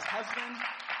 as husband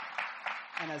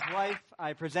and as wife,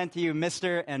 I present to you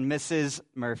Mr. and Mrs.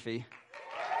 Murphy.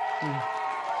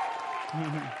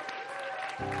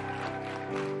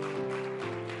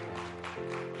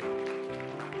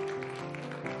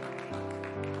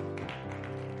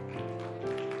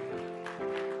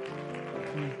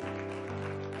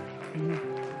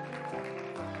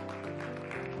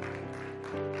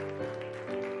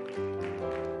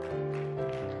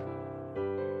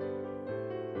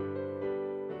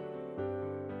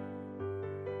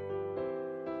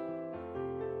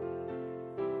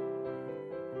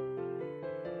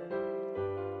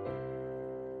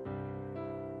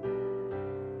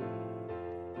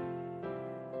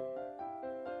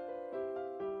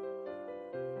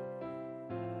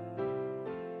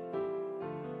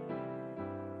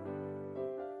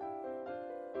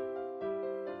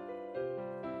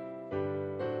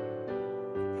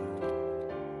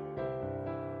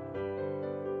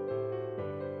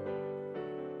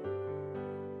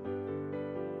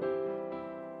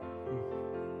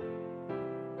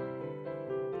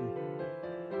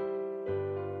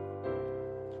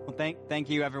 Thank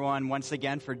you, everyone, once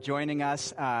again for joining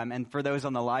us, and for those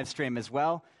on the live stream as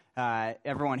well.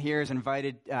 everyone here is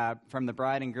invited from the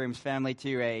bride and groom's family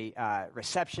to a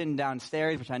reception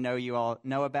downstairs, which I know you all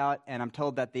know about. And I'm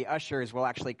told that the ushers will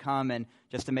actually come and,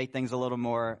 just to make things a little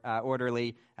more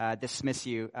orderly, dismiss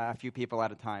you a few people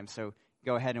at a time. So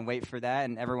go ahead and wait for that,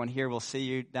 and everyone here will see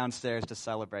you downstairs to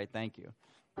celebrate. Thank you.